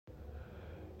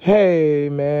Hey,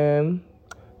 man.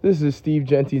 This is Steve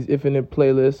Genty's Infinite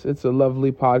Playlist. It's a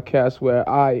lovely podcast where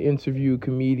I interview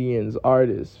comedians,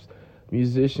 artists,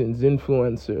 musicians,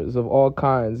 influencers of all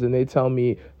kinds, and they tell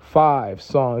me 5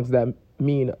 songs that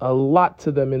mean a lot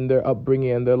to them in their upbringing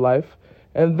and their life.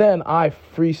 And then I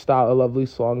freestyle a lovely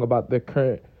song about their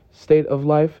current state of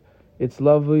life. It's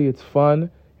lovely, it's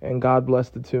fun, and God bless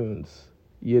the tunes.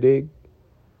 You dig?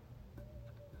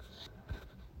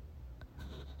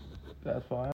 That's fine.